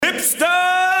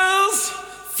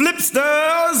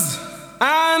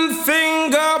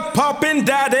and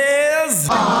that is...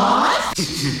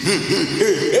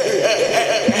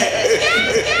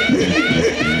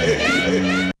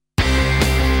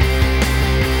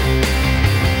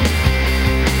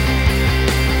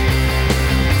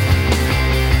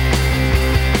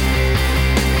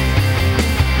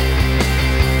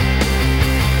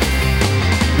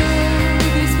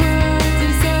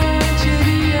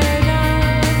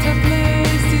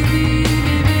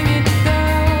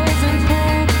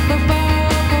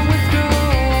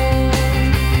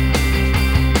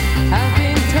 I've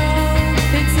been told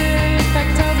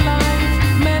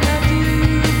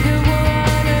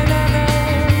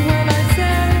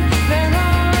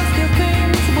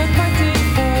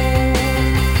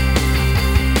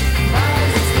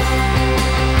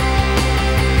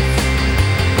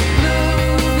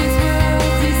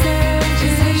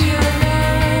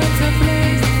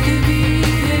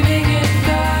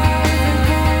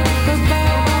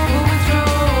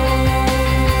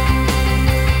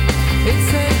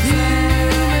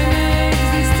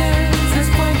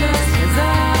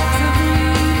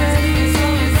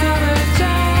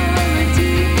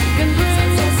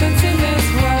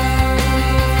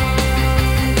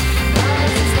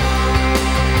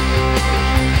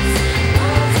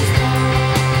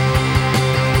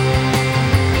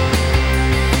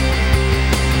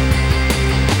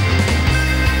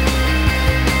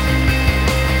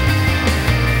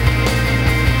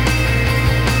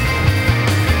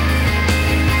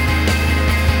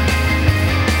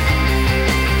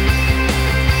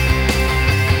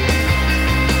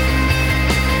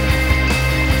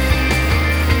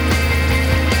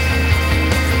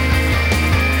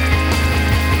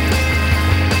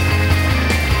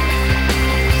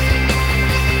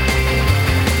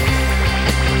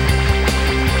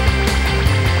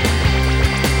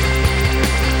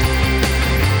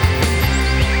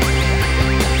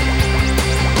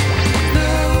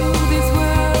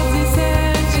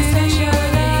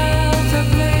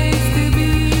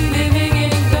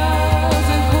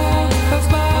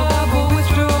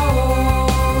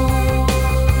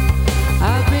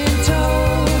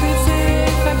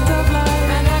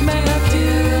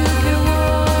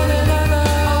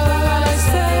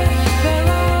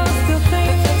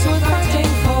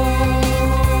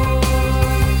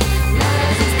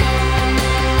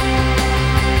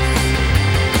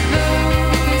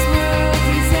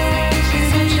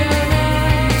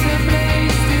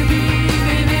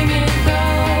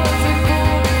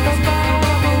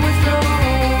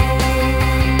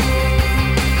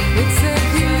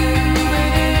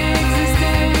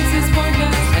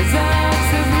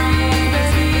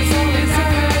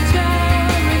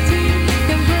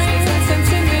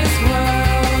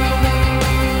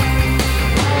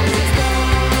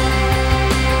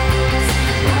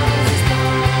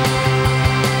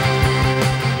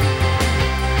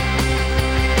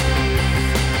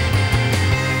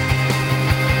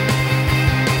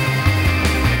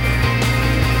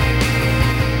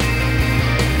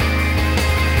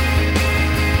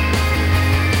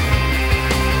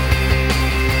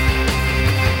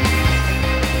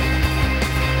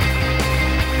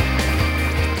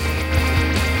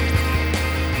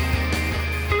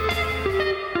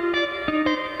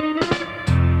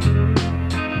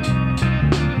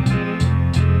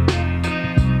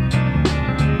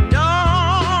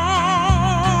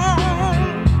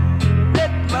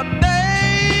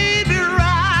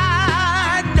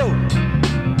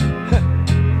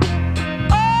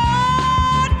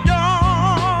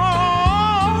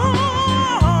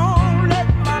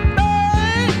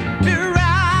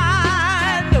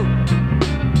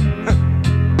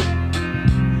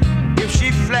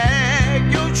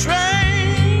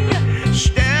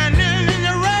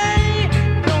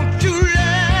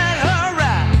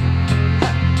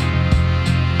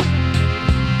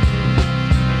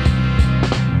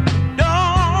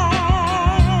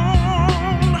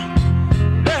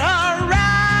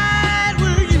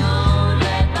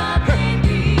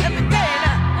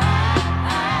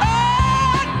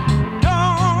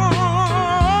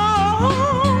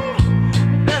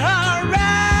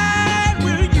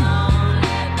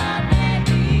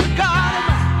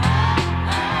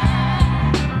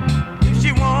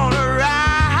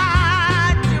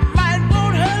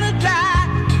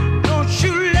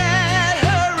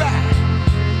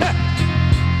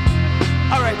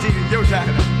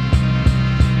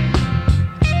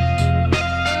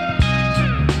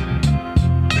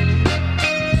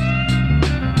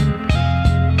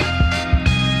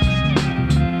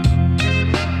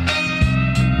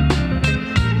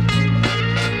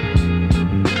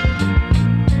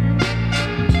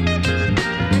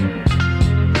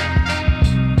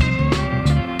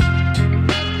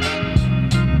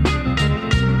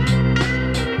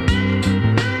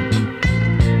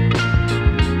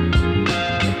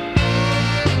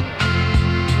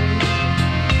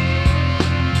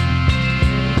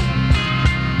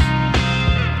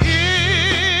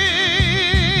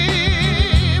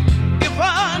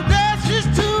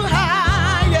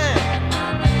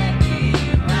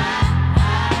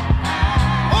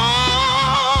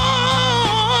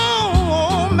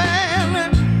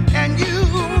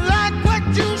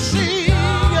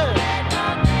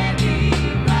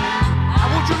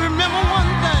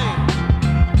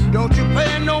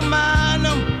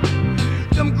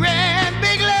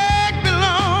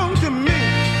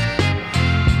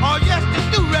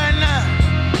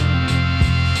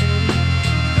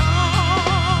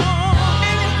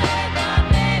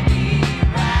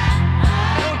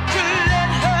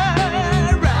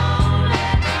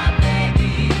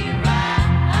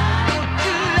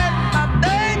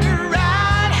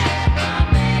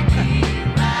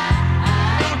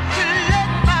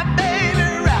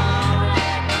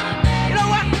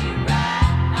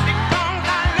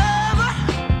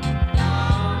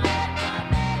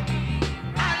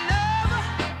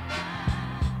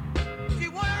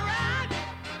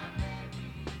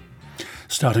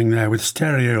starting there with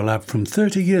Stereolab from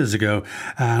 30 years ago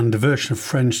and a version of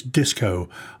French disco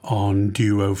on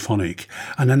Duophonic.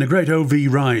 And then the great O.V.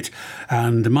 Wright,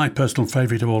 and my personal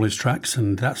favourite of all his tracks,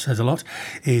 and that says a lot,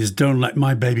 is Don't Let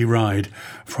My Baby Ride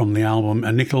from the album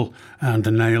A Nickel and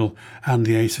a Nail and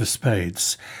the Ace of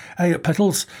Spades. Hey at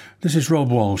Petals, this is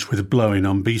Rob Walsh with Blowin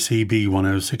on BCB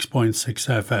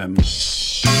 106.6 FM.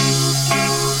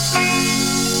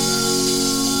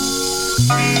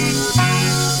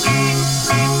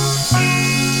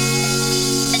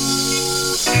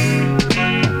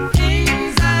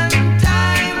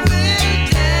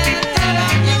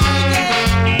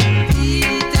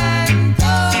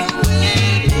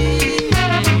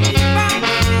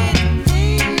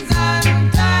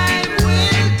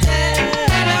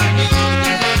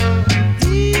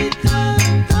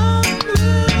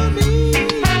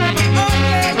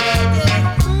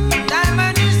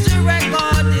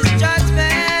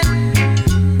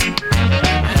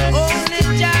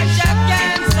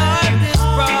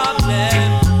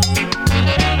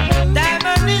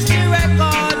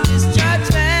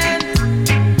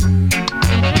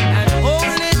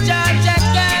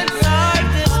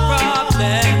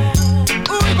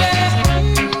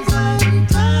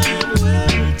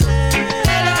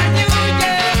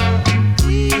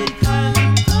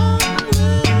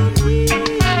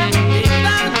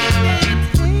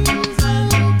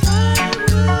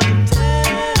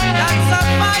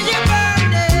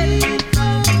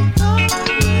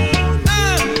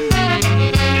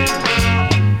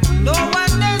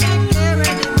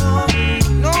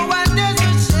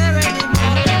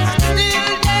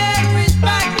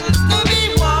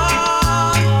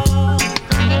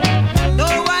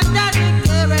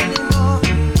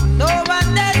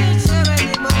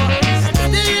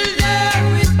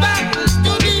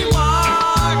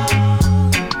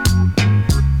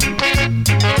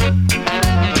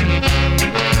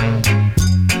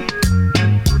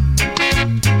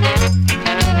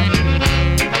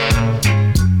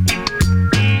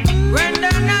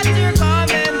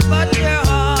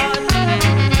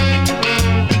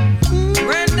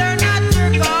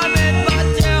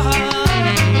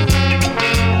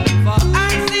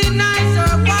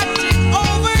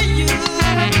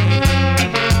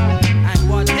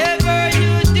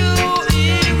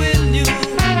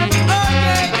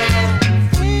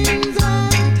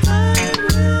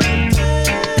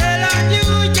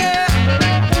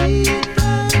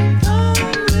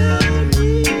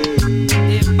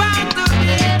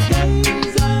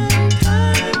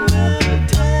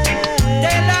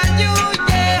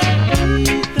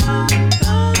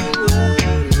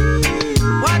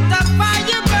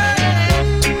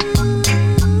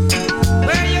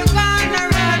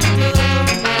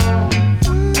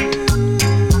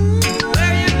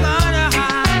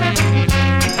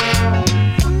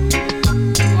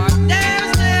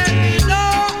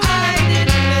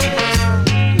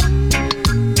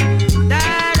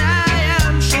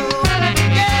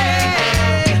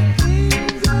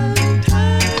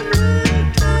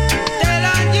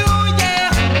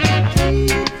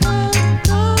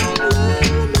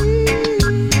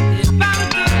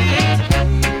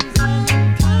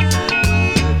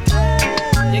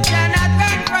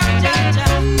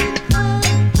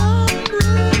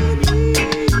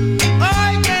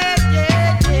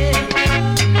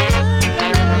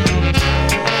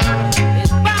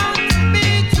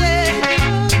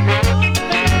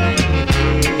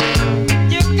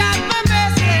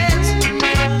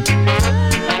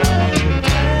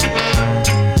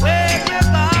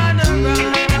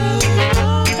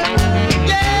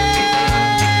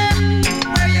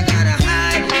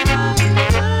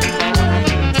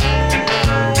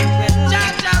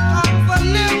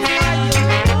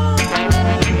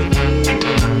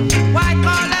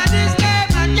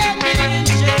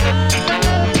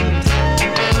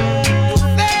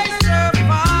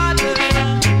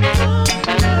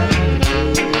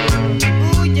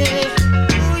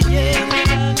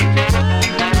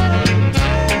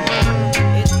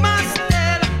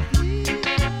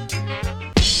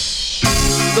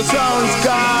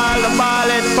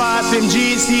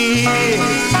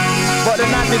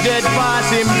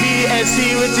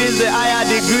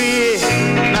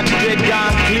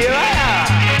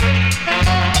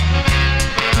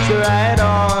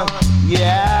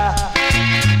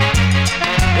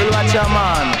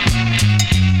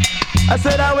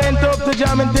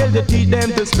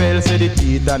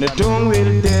 And the tongue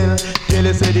will tell. Tell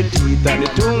us say the teeth and the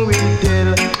tongue will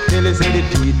tell. Tell us say the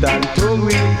teeth and tongue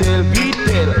will tell. Beat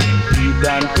tell. Teeth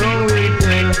and tongue will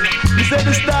tell. You said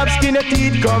the stop skin your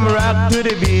teeth come rock to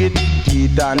the beat.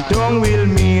 Teeth and tongue will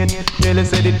meet. Tell us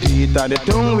say the teeth and the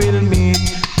tongue will meet.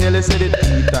 Tell you say the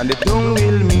teeth and the tongue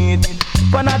will meet.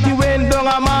 But not the wind down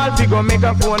a mall, fi go make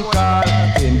a phone call.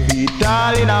 10 feet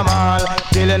tall in a mall.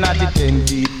 Tell you not the 10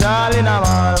 feet tall in a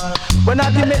mall. But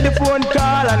not to make the phone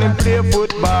call and him play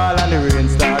football and the rain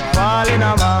start falling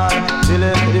a mall. Tell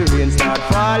you the rain start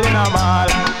falling a mall.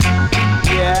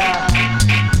 Yeah.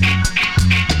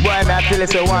 Boy, me I tell you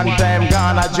say one time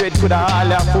gone a dread coulda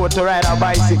all afford to ride a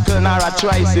bicycle nor a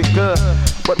tricycle.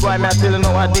 But boy, me I tell you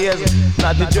nowadays,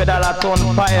 not the dread all a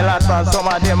ton pilot and some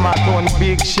of them a ton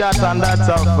big shot and that's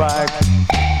a fact.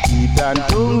 Teeth and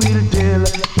tongue will tell.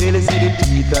 Tell you say the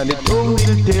teeth and the tongue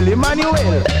will tell.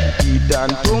 Emmanuel. Teeth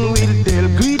and tongue will tell.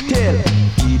 Greet tell.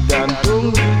 Teeth and tongue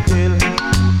will tell.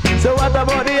 So what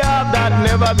about the half that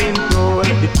never been told?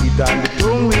 The teeth and the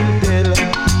tongue will tell.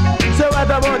 So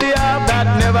what about the half that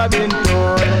never been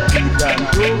told? Teeth and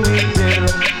tongue will tell.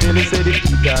 Tell you say the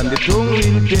teeth and the tongue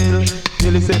will tell.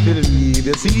 Tell you say believe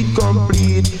you see it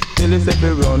complete. Tell you say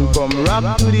you run come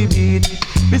rock to the beat.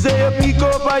 We say you pick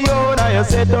up a yawn and you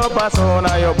set up a sound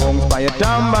and you bounce by your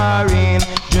tambourine.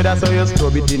 Yeah, that's how you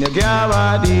scrub it in your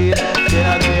gabardine. Then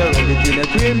I know you rub it in your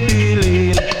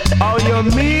crimpy. How you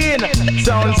mean?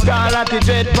 Sound scholar to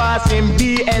dread passing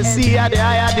BSc at the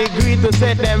higher degree to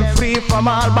set them free from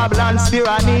all Babylon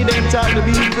tyranny. Them child to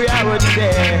be free, I would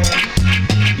say.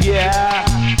 Yeah.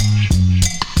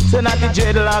 So not the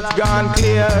dreadlocks gone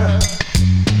clear.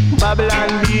 Babylon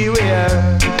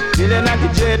beware. Till they not the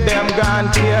dread them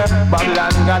gone clear.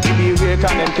 Babylon got to beware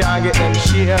cause them can't get them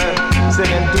share. Say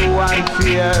them too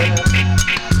unfair.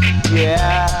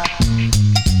 Yeah.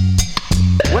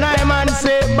 When I man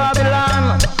say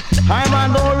Babylon, I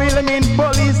man don't really mean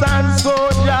police and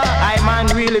soldier. I man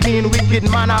really mean wicked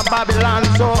man of Babylon.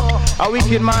 So a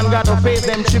wicked man got to face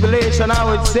them tribulation, I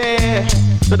would say.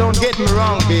 So don't get me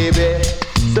wrong, baby.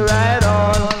 So right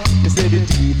on. You say the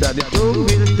teeth and the tongue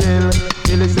will tell.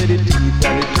 You say the teeth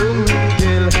and the tongue will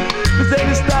tell. You say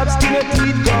the stop, skin your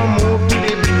teeth, come move to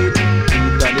the beat.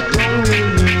 Teeth and the tongue will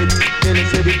meet. You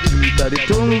say the teeth and the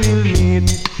tongue will meet.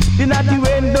 The natty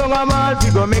went down a mall, we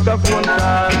go make a phone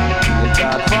call. It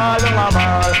start fall on a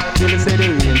mall. Till you say the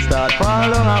rain start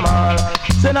fall on a mall.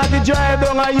 Say natty drive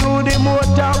down a you the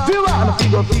motor. If you want,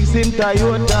 we go fix in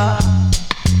Toyota.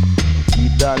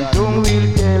 Teeth and tongue will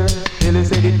tell. Till you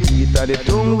say the teeth and the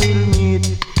tongue will meet.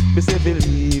 We say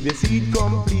believe you see it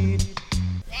complete.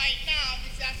 Right now,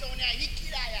 this is Sonia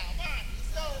Hikiraya. One,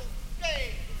 so,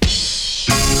 play.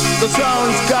 The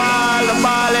sounds called the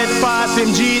ballet pass in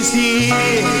GC,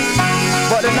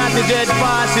 but the not the dread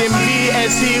pass in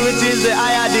BSc, which is the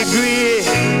higher degree.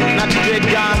 Not the dread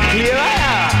gone clear.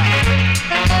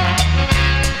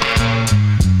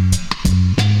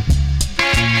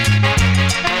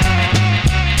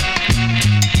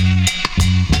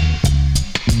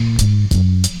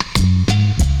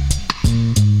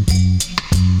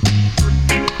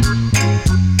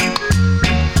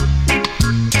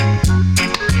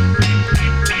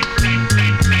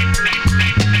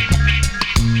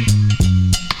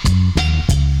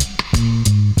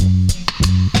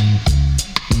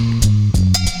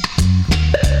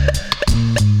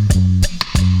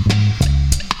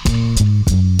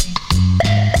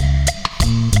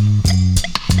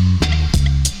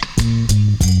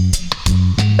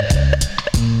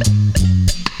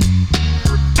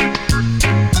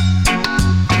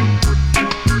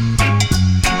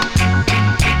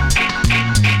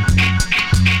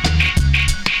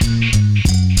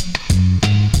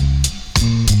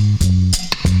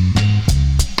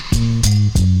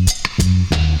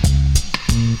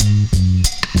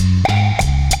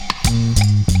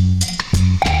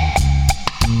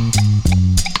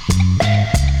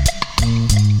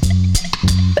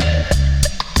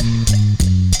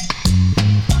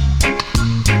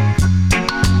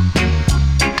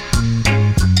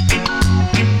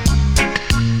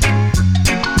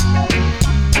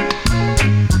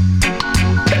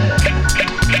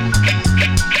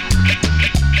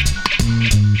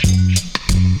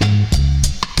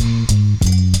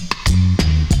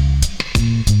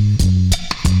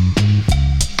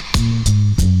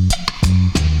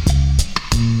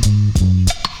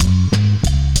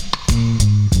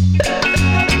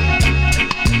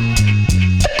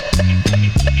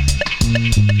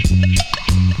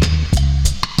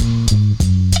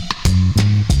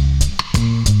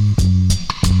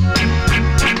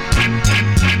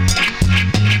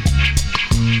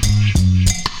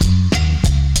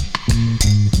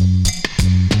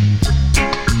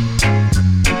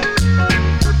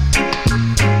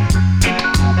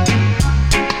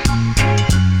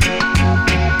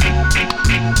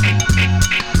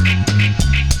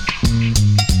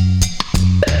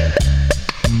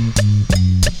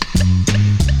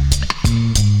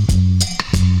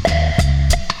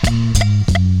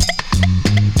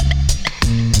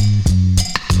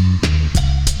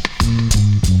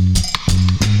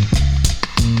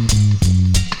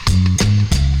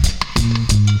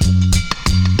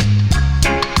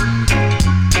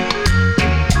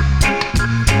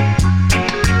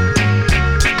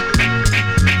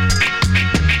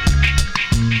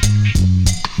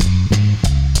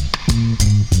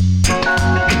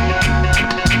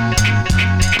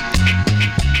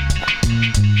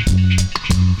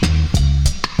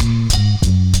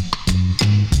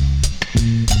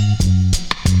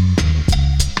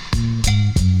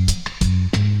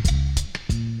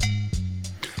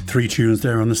 three tunes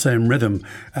there on the same rhythm,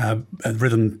 a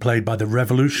rhythm played by the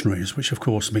Revolutionaries, which of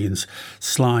course means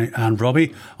Sly and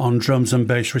Robbie on drums and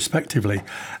bass respectively.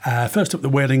 First up, the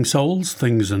Wailing Souls,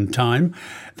 Things and Time,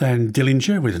 then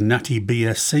Dillinger with Natty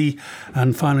BSC,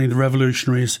 and finally the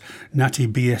Revolutionaries, Natty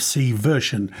BSC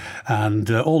version. And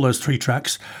all those three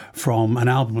tracks from an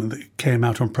album that came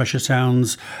out on Pressure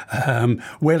Sounds,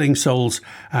 Wailing Souls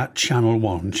at Channel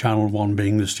 1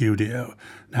 being the studio.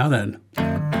 Now then.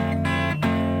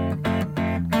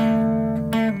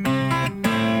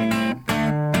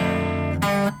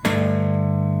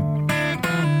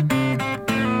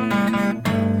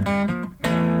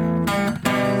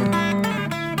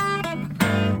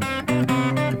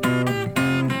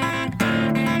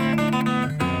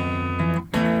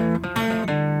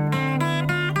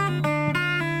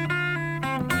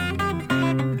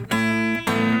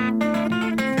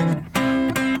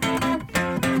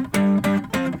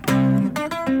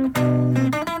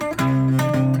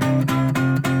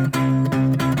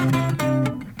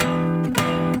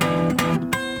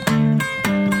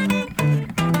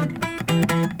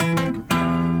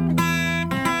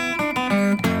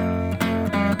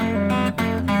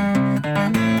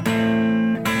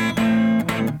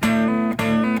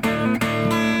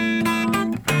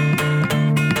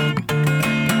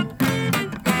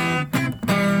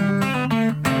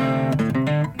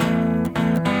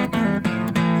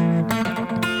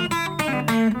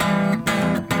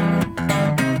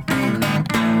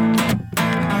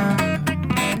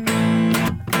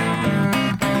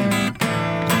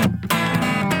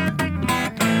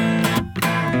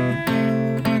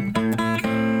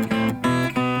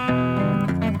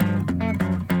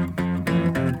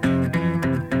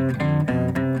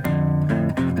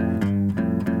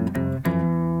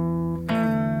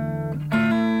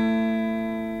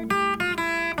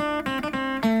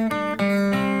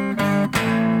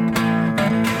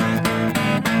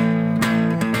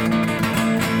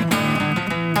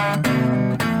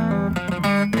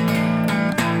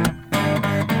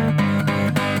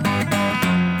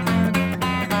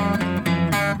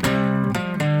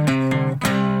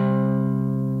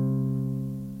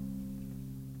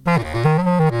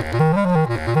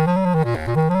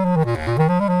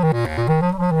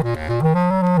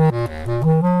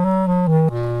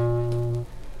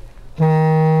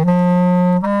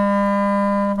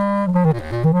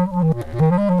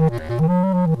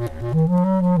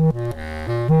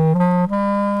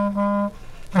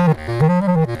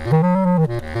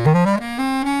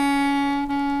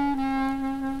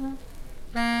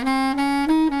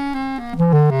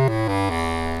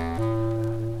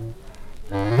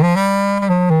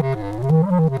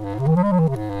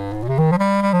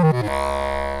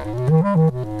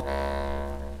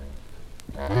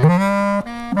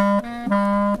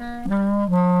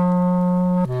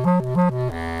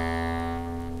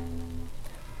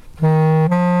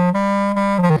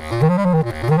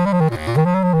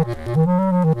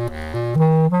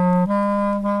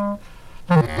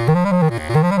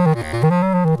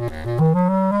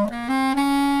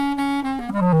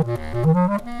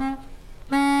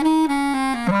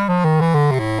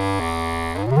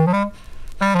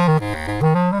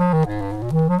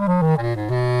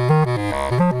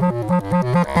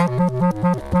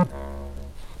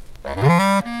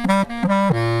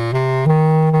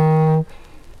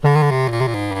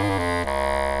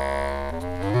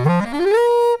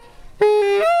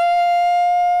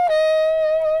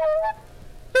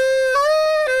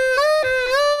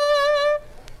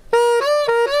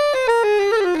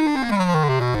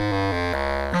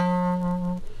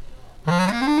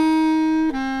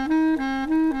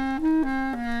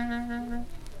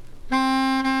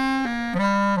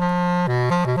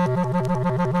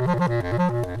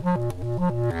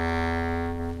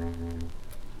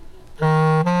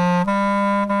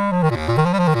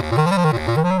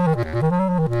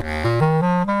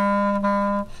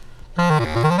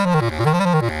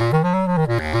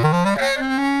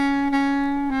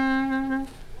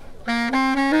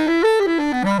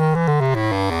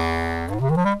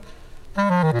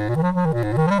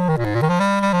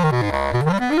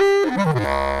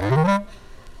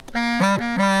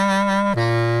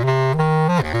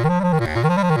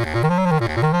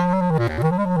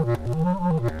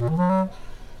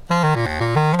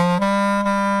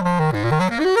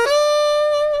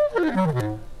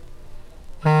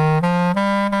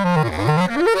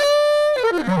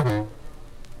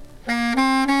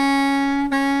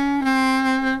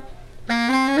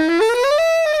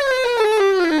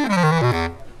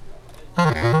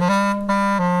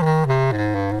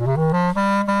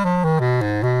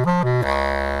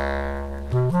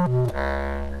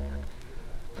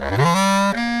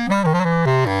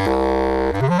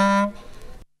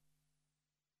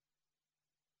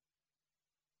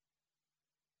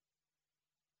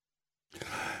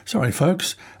 Sorry,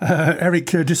 folks. Eric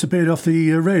disappeared off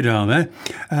the radar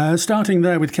there. Starting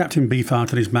there with Captain Beefheart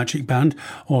and his magic band,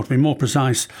 or to be more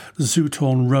precise,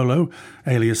 Zootorn Rollo,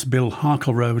 alias Bill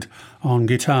Harkleroad, on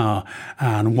guitar,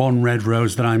 and One Red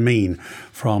Rose That I Mean,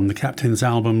 from the Captain's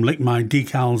album Lick My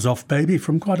Decals Off Baby,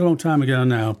 from quite a long time ago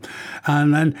now.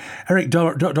 And then Eric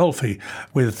Dolphy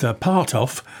with Part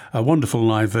Off, a wonderful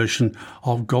live version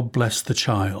of God Bless the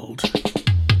Child.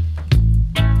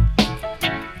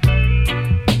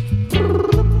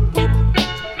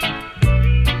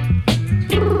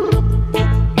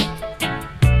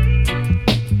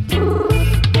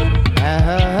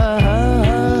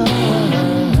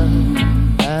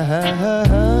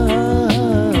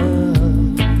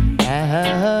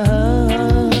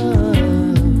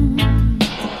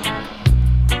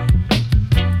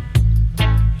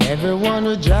 Everyone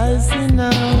rejoicing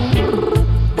now,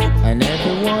 and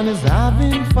everyone is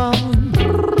having fun.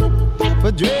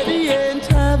 But Dreddy ain't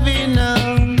having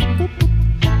none,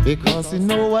 because you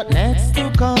know what next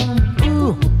to come.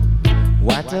 Ooh,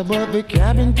 what about the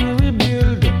cabin to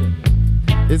rebuild?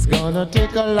 It's gonna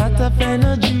take a lot of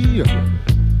energy.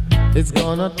 It's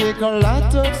gonna take a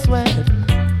lot of sweat.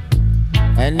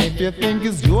 And if you think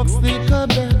it's jokes, think a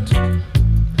bet.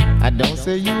 I don't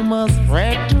say you must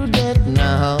fret to death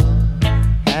now.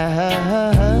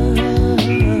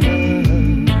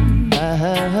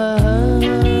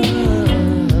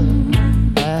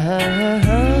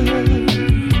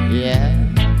 Yeah.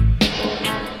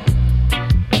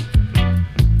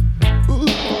 Ooh.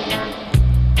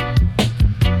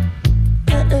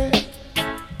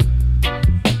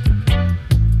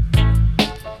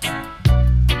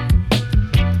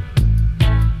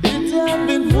 It has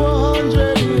been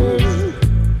 400 years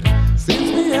since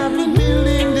we have been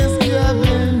building this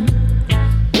cabin.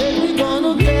 When we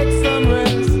gonna get some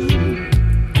rest?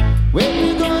 When we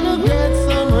gonna get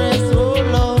some rest? Oh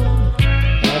Lord,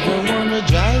 everyone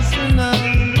rejoicing now,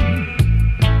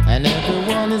 and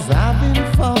everyone is having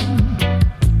fun.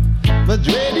 But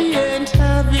Dreddy ain't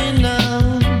having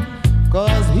none,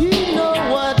 'cause he know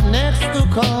what next to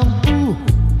come. Ooh,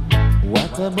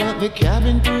 what about the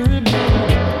cabin to rebuild?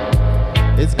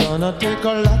 It's gonna take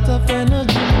a lot of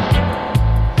energy.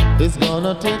 It's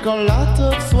gonna take a lot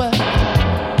of sweat.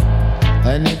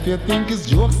 And if you think it's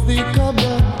jokes, think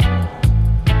about.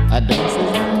 I don't say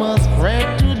you must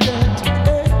fret to death.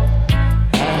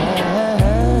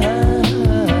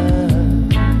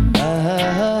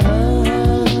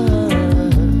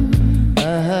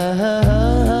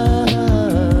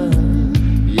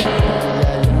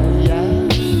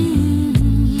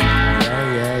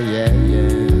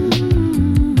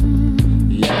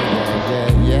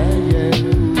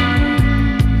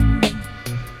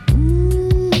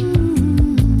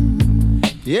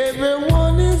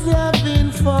 Everyone is having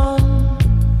fun.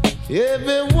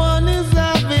 Everyone is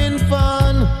having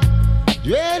fun.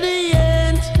 Dreddy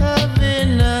ain't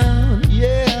having none.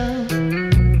 Yeah.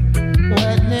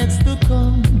 What next to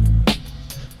come?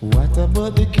 What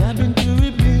about the cabin to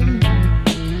rebuild?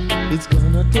 It's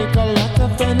gonna take a lot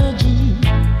of energy.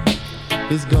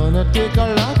 It's gonna take a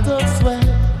lot of sweat.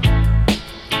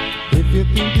 If you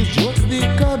think it's jokes,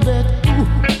 think of it. Ooh,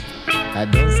 I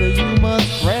don't say you must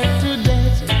fret to death.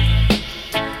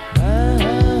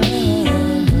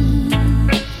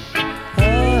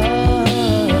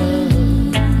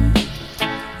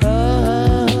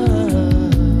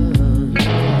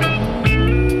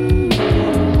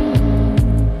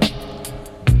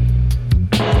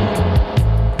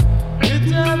 It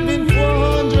has been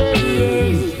 400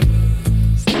 years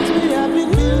since we have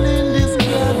been building this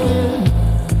cabin.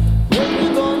 When we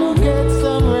gonna get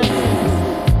some rest?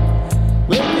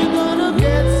 When we gonna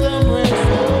get some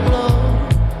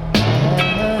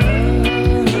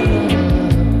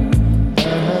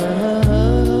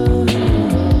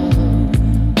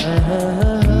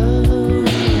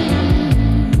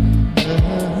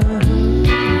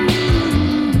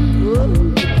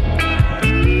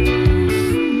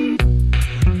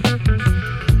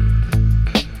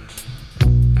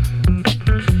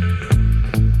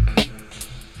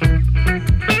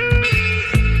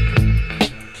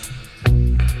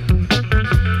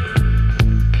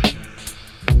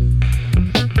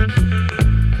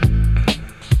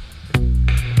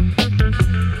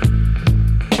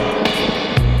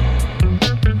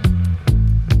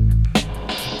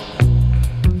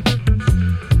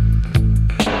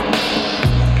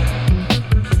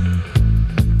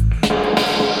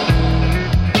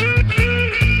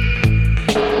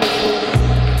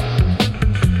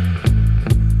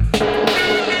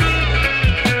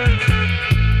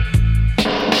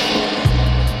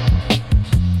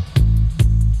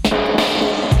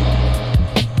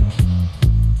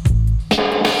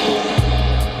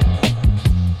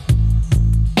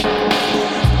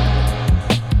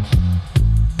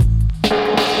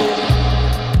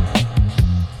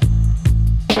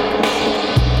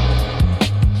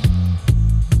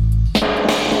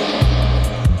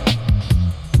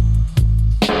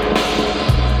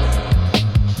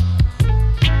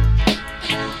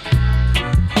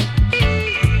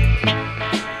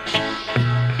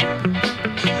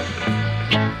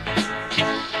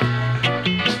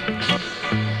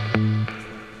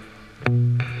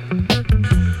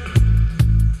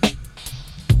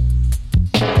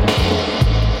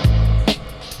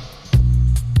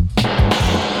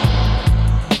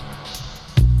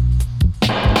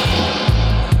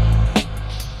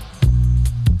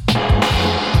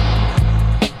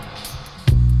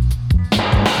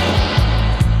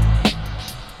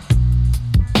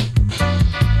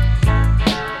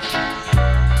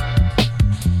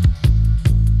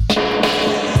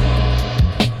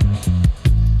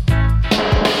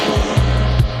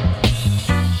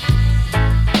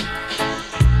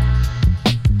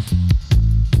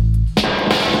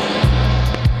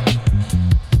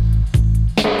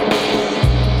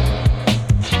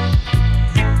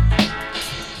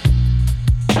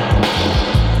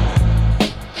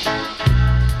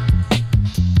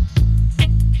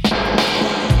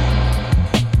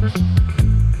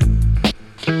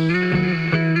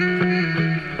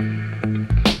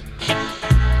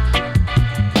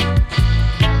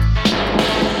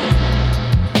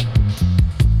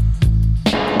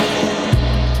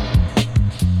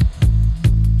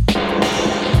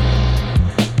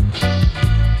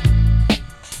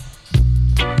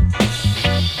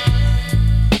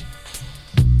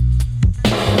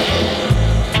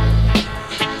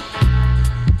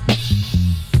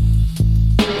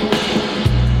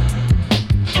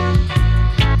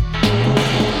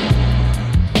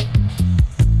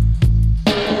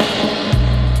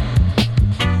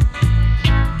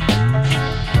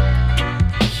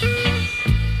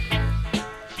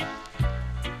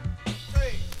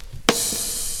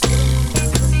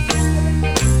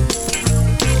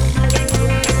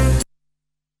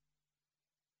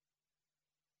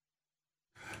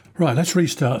Right, let's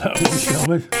restart that one, shall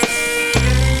we?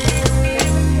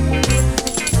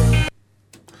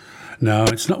 No,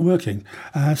 it's not working.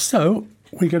 So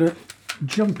we're going to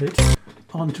jump it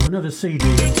onto another CD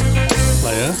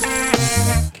player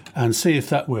and see if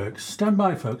that works. Stand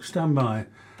by, folks, stand by.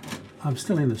 I'm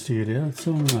still in the studio, it's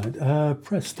all right.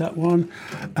 Press that one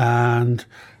and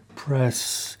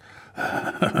press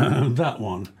that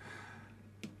one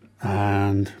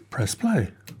and press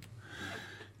play.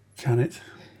 Can it?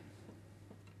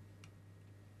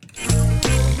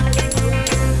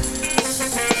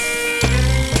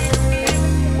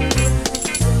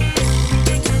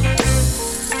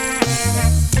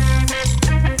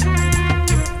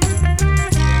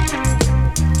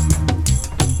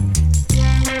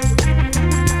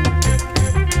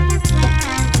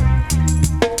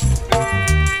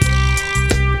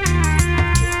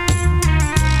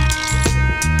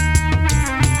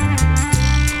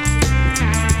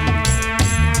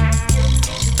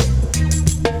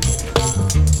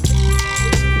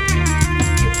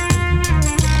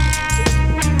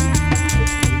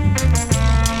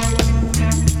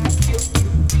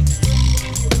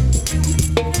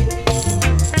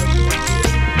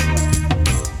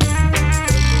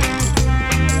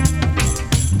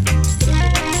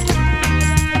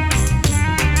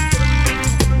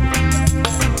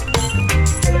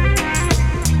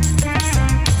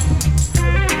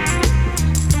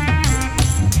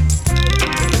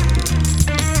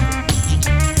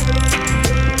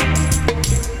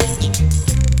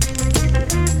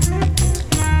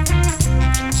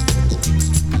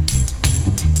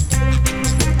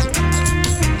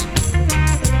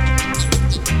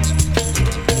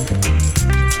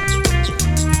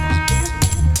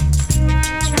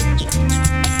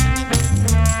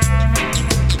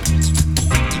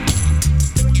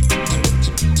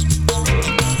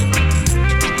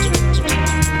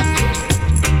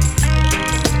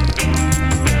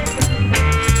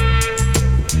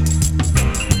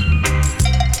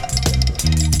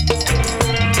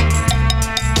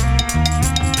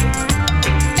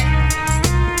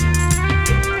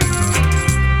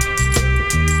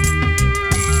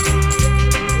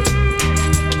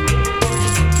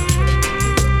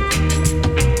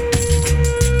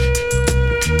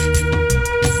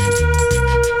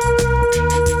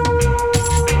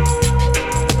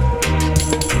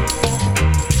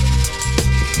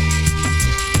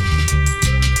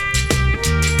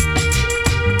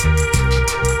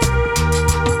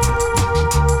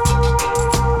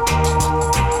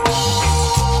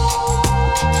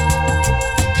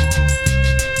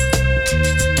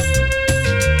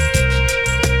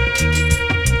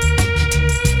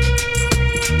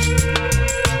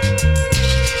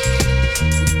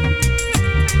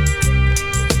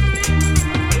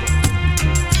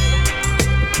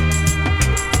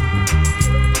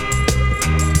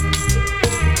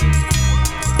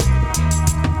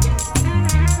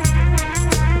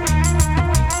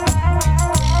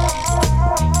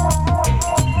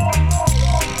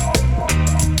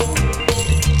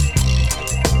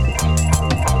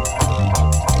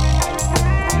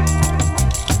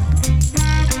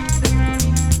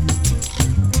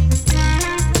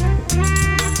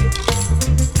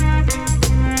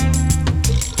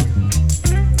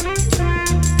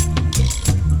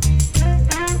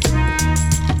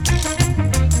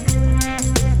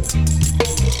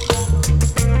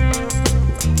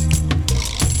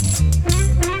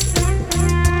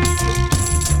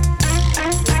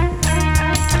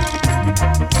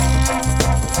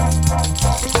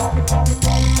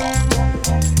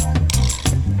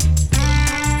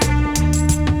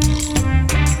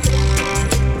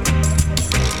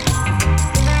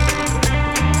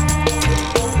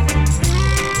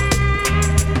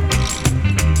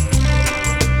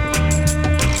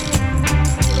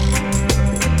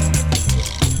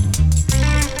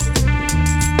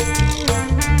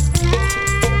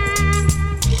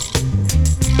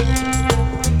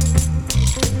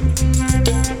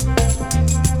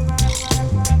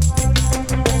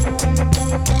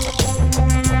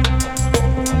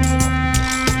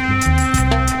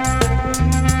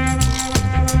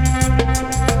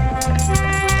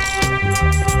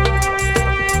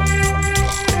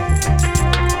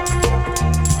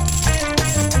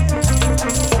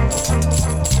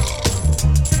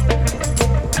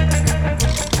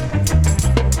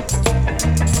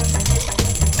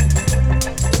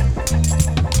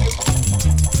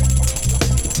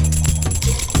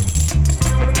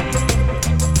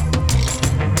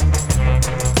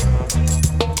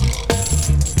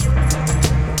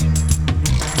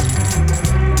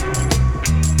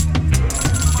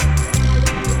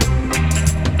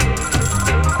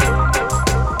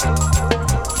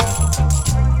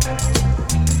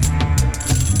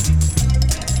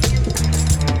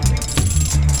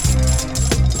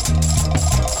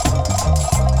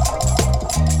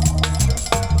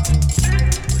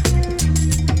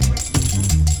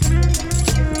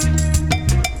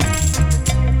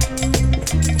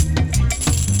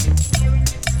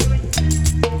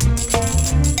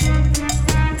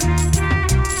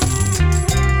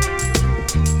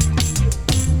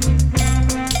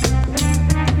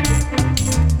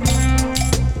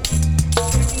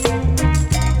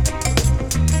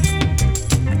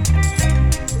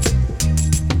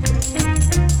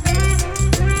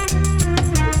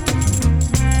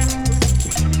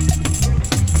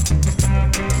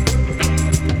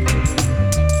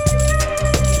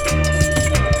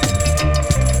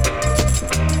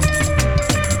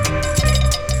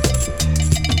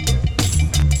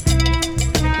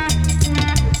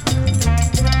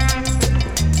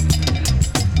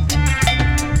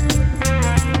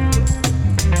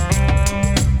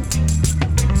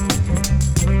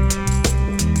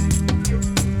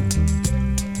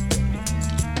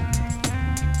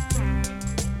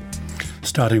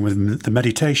 starting with the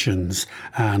Meditations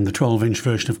and the 12-inch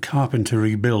version of Carpenter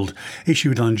Rebuild,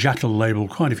 issued on Jackal label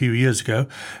quite a few years ago,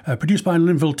 produced by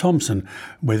Linville Thompson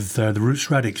with the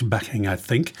Roots Radix backing, I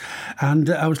think. And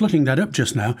I was looking that up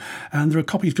just now, and there are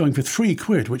copies going for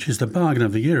 £3, which is the bargain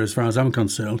of the year as far as I'm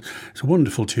concerned. It's a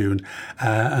wonderful tune,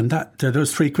 and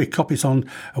those £3 copies on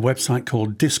a website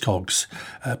called Discogs.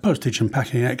 Postage and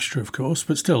packing extra, of course,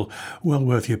 but still well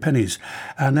worth your pennies.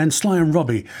 And then Sly and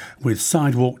Robbie with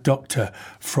Sidewalk Doctor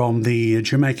from the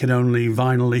Jamaican-only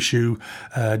vinyl issue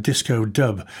Disco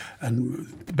Dub, and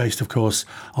based, of course,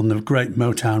 on the great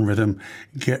Motown rhythm,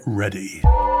 Get Ready.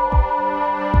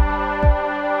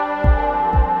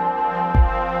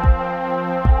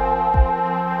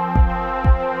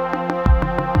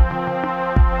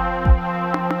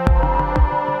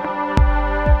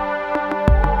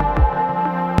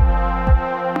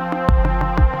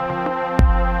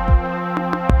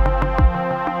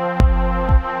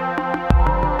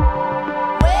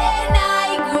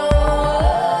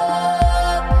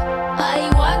 I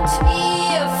want to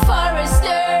be a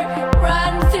forester,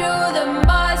 run through the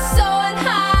mud.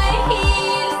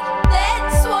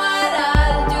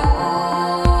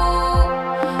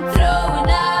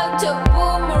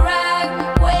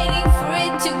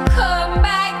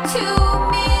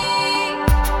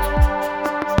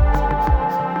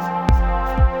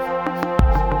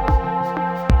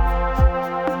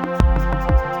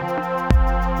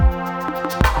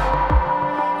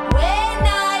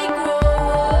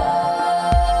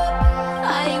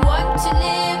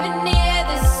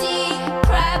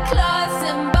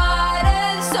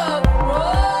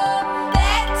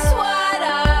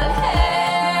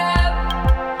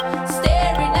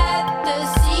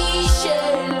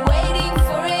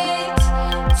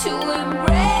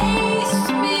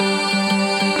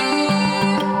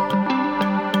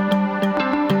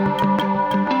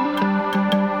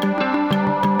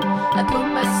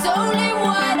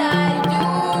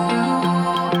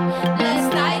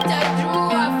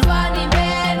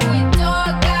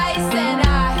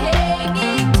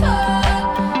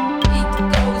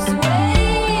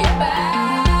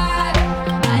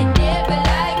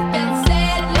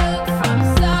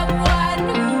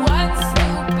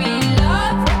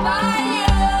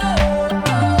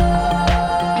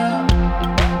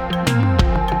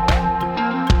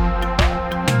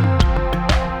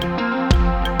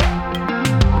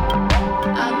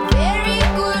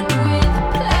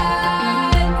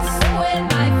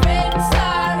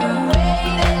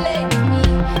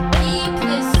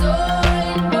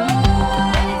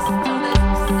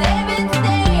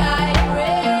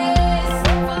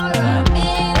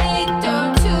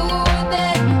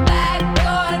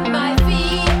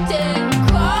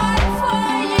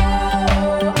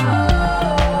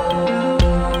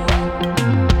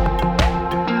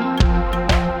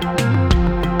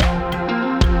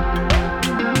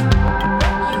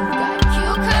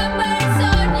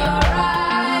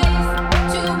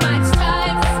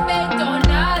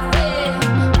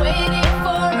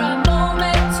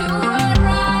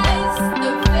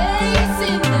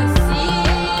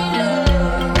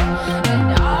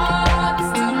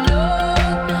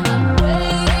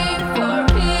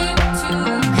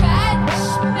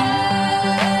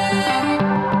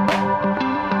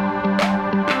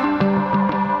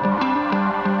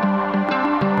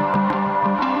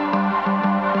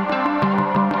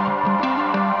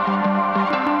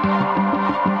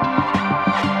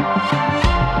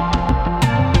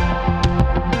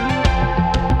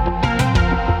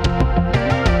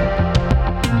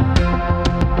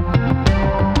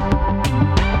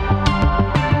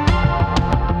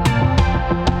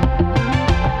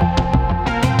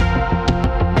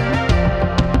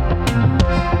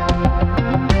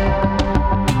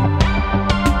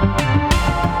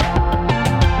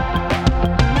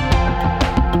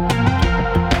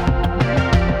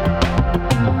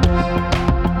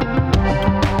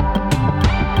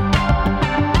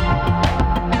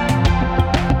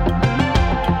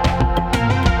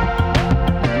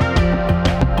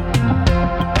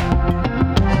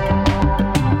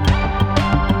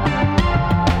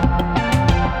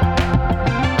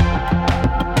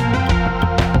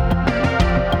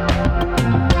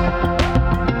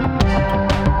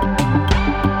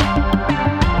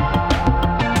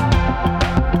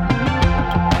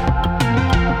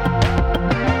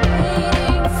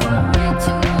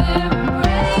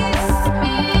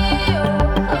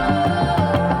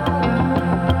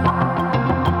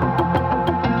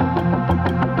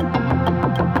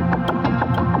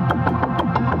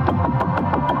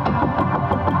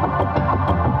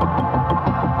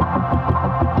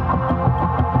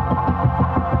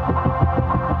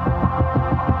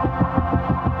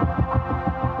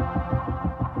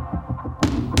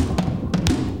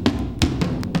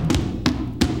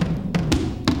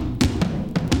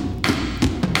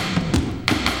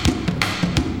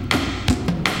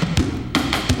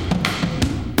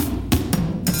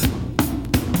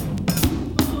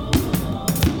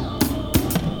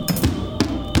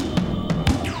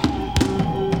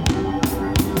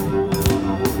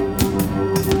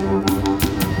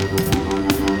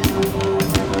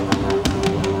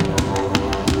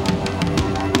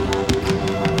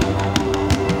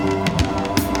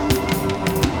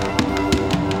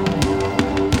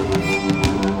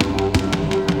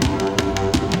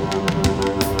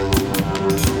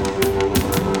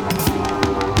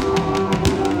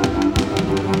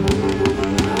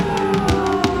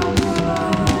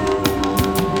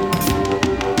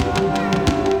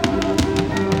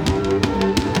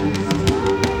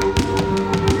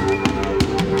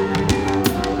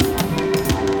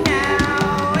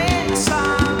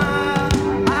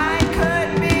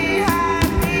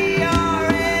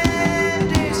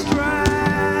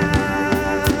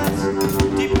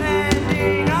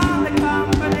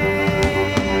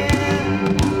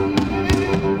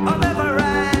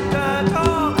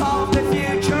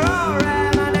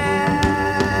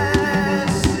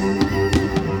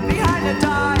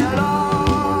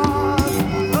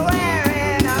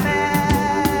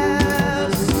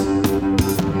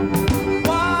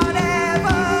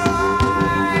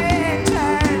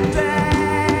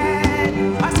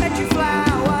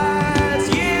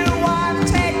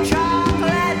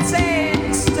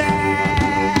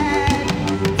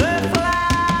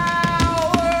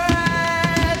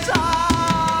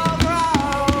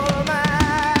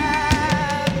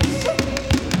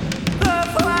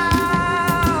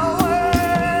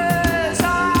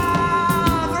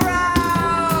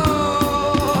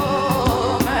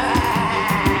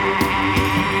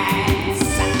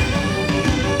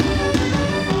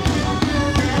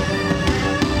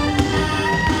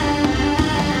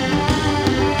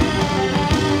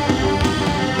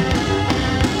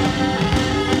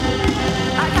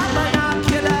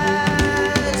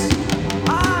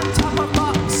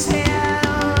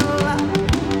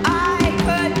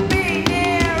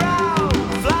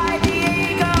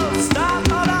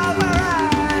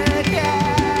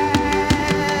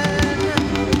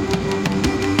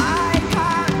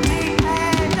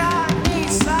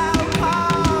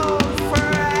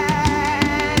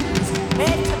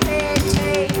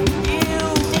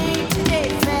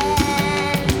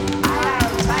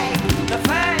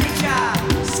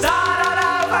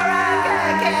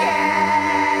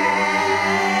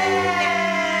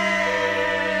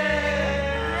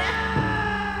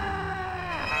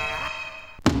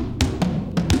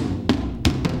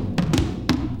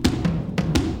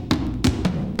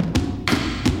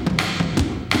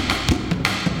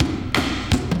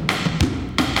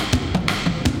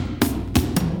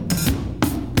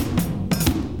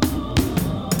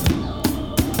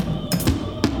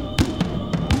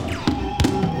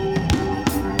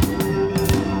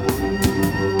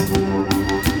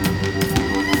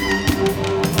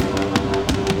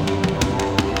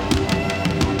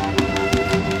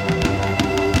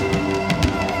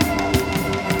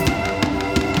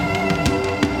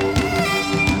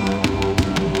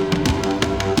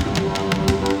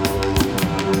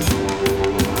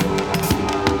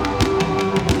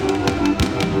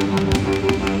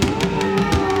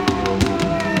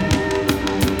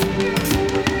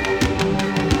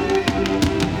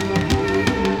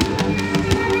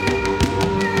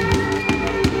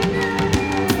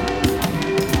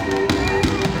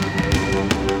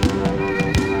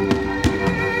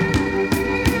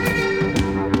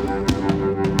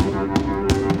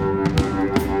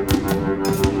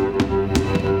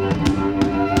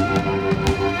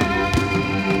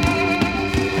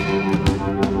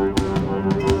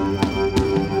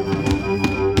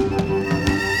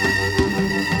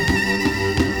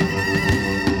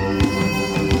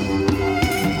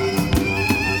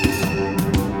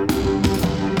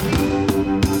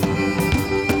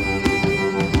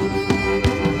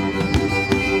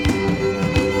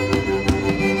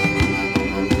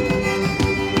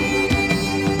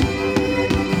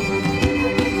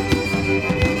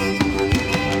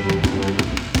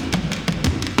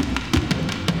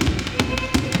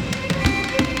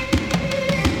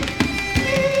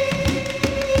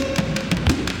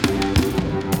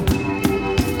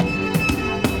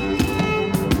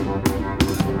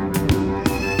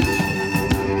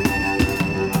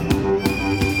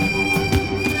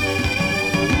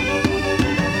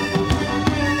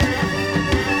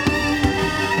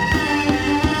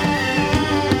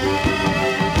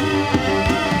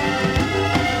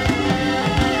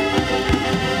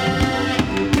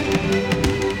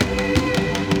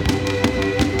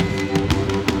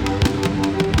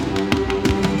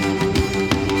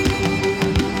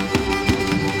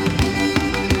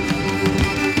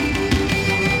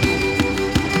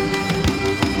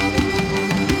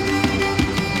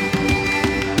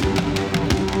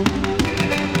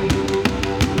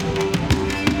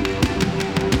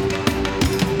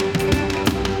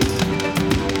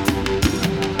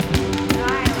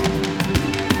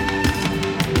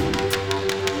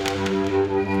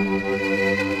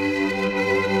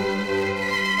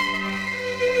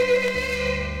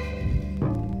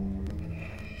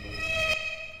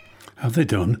 have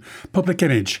they done? Public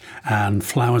Image and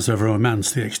Flowers of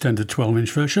Romance, the extended 12-inch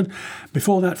version.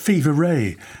 Before that, Fever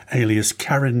Ray, alias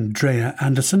Karen Drea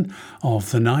Anderson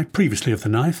of The Knife, previously of The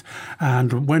Knife,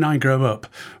 and When I Grow Up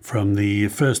from the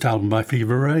first album by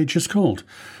Fever Ray, just called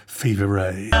Fever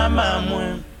Ray.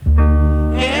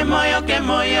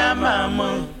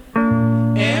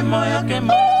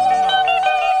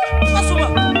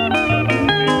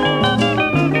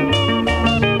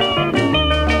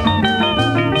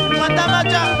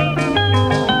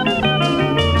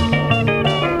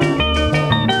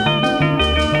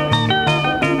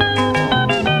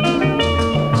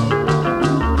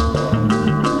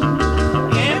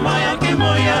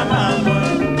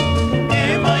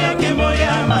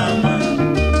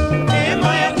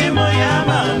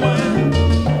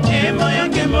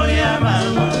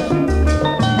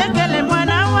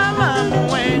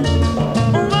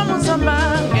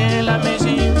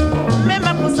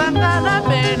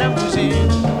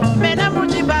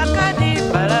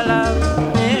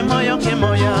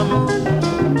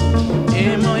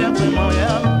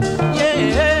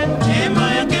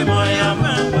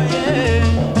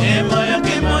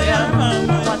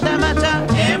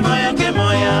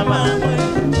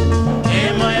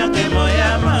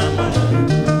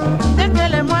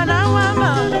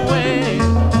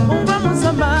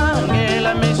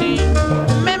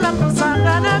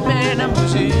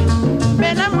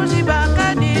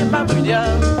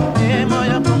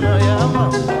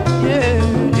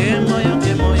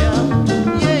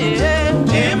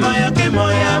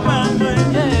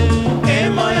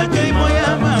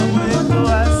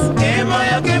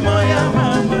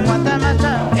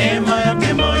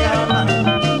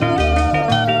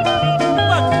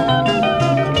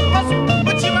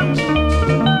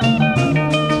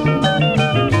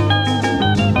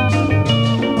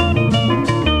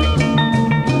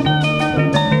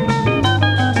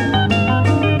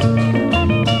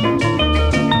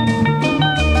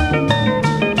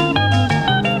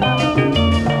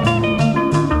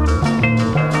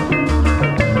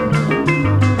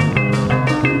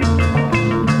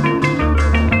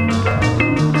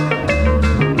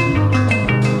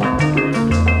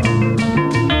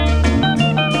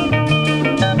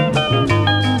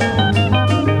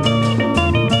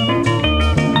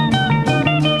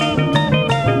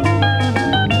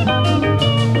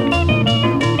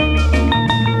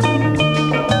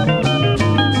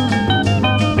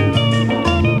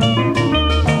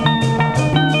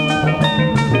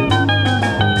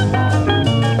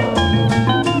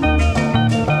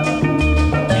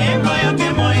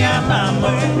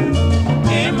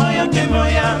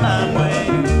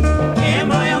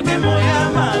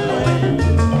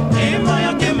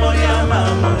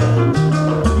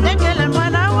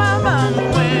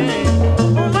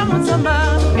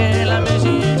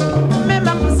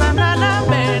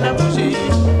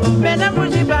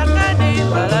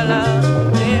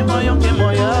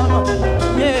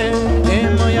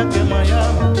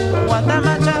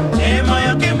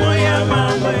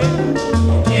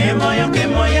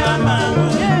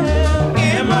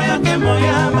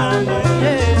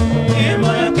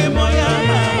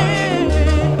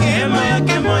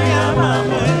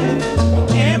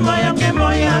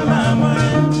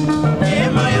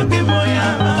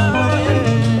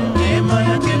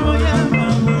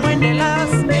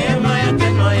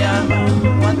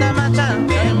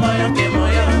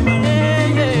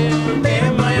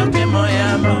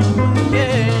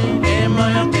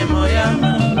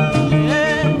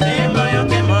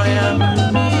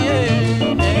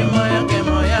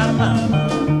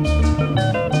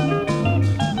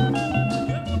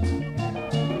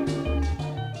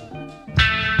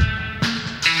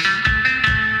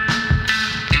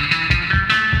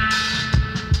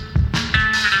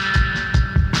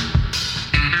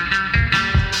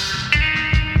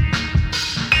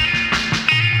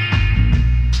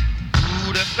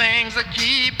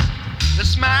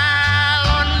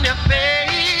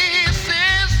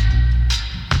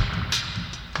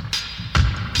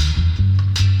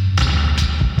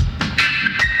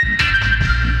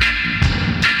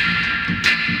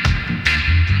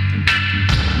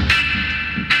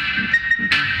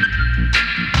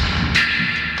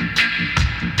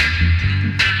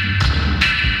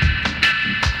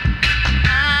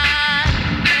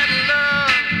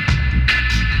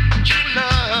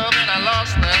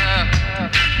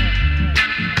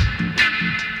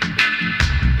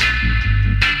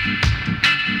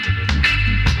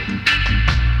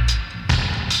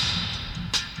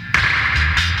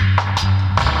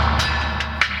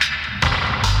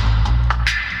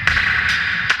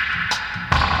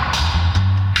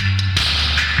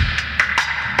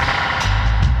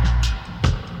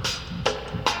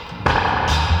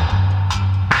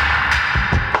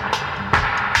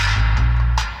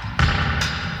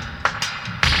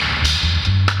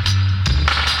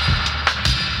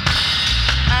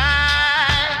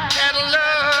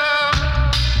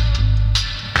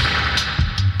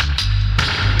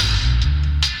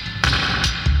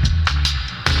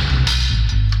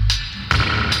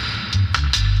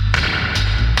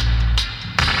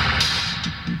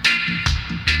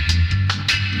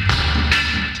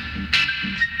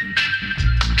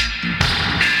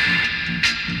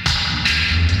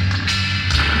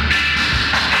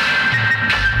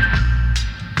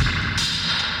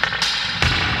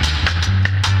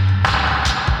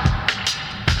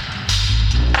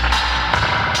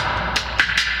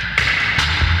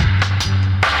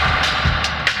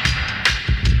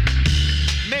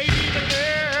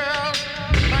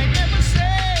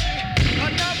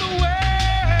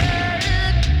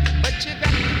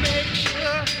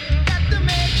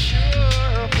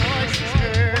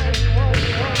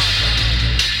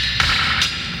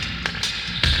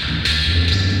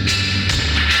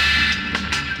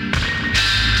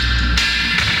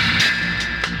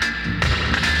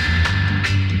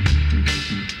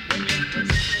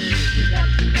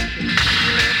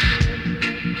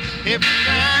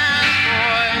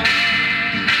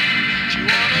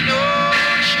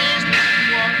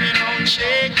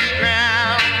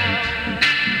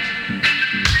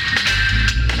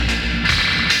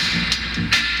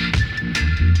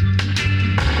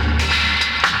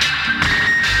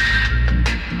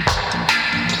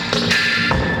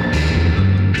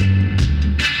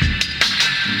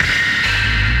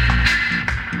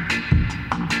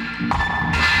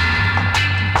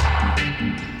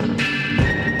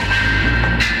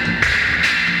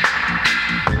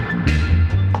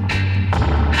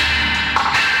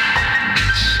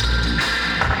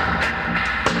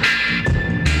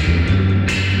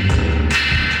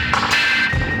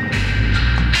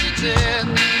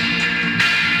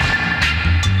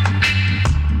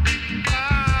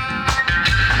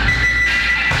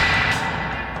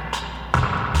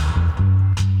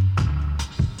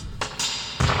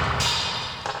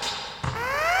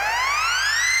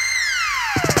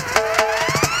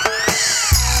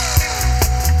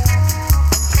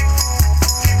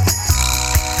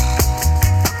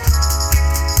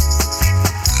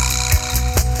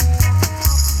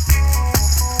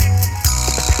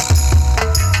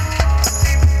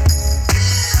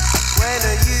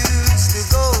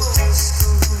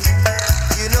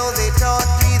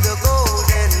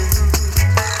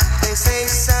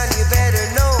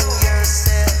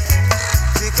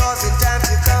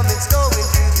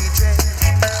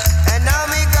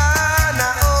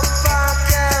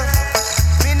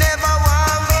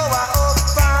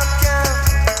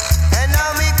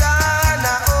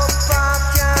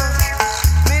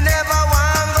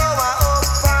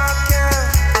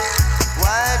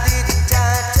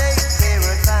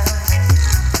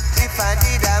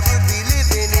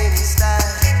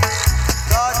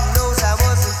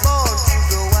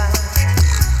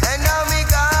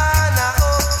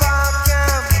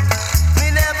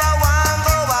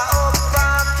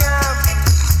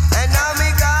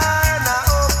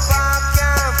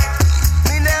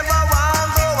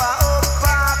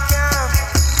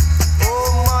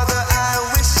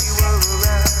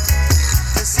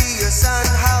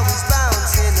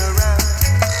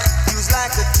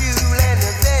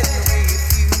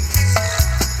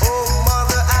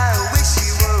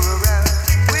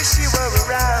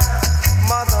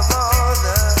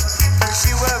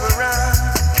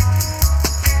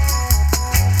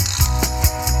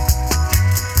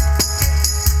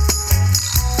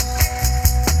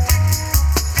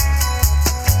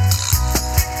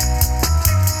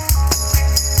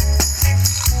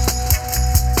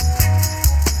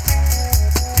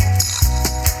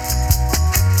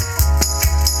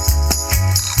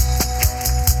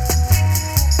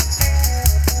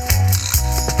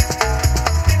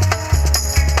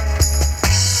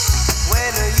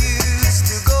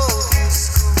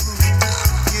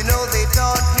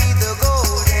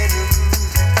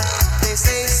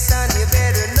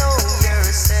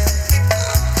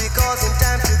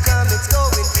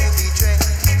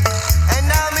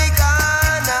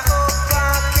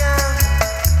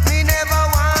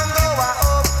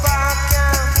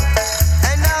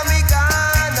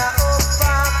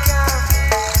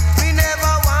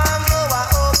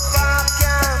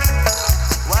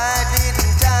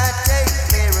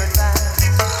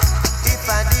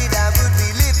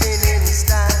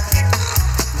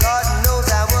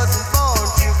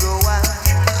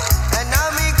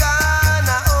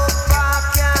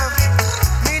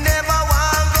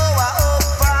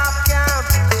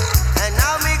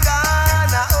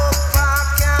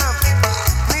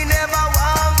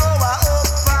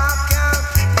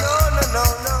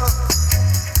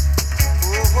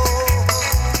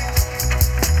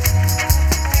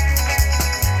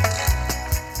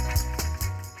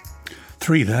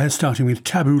 three there, starting with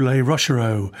Tabbouleh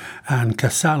Rochereau and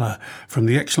Casala from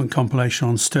the excellent compilation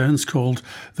on Stearns called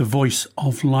The Voice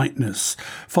of Lightness,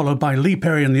 followed by Lee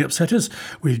Perry and the Upsetters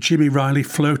with Jimmy Riley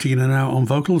floating in and out on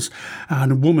vocals,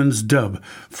 and Woman's Dub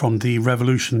from the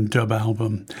Revolution Dub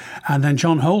album. And then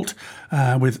John Holt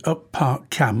with Up Park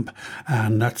Camp,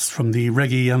 and that's from the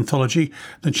reggae anthology,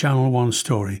 The Channel One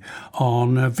Story,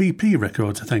 on VP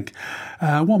Records, I think.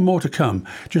 One more to come.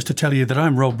 Just to tell you that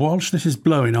I'm Rob Walsh. This is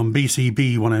Blowin on BCB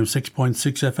 106.6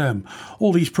 FM.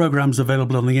 All these programmes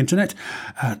available on the internet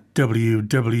at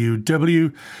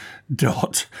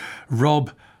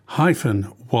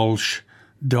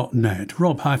www.rob-walsh.net.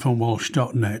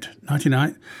 rob-walsh.net.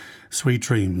 Nighty-night. Sweet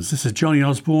dreams. This is Johnny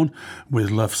Osborne with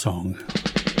Love Song.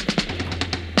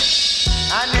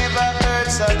 I never heard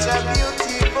such a beautiful